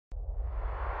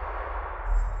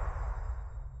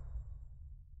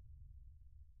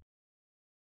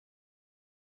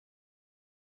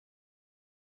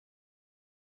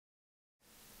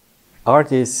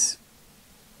Art is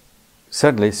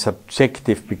certainly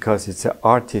subjective because it's an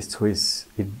artist who is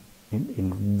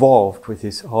involved with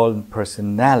his own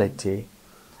personality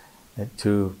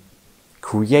to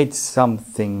create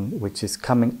something which is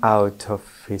coming out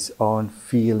of his own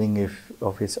feeling,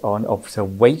 of his own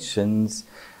observations,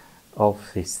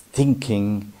 of his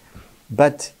thinking.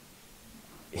 But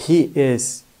he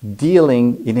is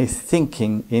dealing in his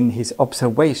thinking, in his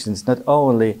observations, not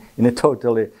only in a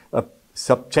totally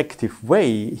subjective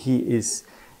way. He is,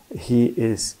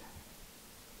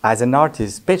 as an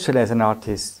artist, especially as an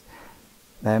artist,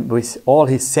 with all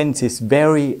his senses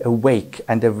very awake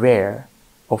and aware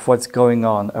of what's going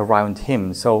on around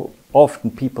him. So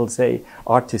often people say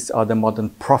artists are the modern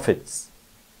prophets.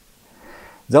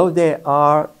 Though they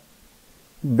are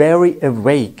very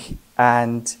awake,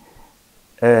 and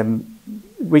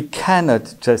we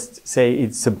cannot just say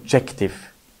it's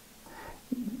subjective.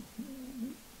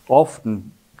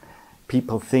 Often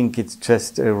people think it's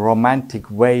just a romantic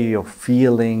way of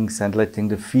feelings and letting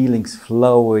the feelings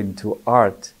flow into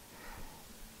art.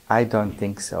 I don't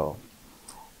think so.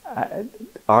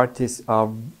 Artists are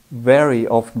very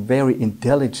often very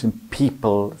intelligent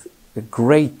people,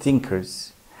 great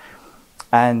thinkers,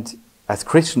 and as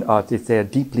Christian artists they are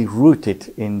deeply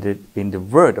rooted in the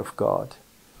Word of God,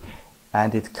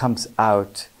 and it comes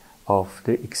out of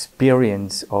the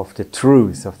experience of the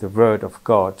truth of the Word of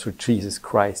God through Jesus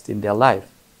Christ in their life.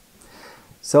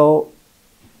 So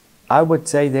I would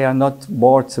say they are not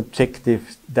more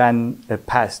subjective than a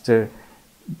pastor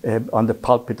on the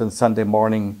pulpit on Sunday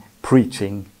morning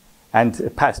preaching. And a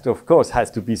pastor, of course, has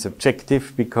to be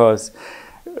subjective, because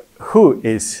who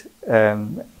is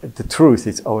the truth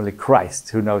is only Christ,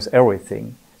 who knows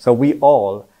everything. So we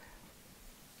all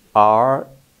are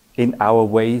in our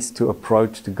ways to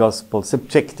approach the gospel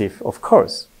subjective, of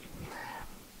course.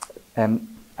 And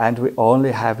we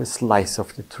only have a slice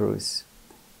of the truth.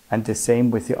 And the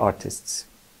same with the artists.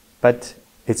 But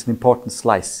it's an important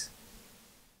slice.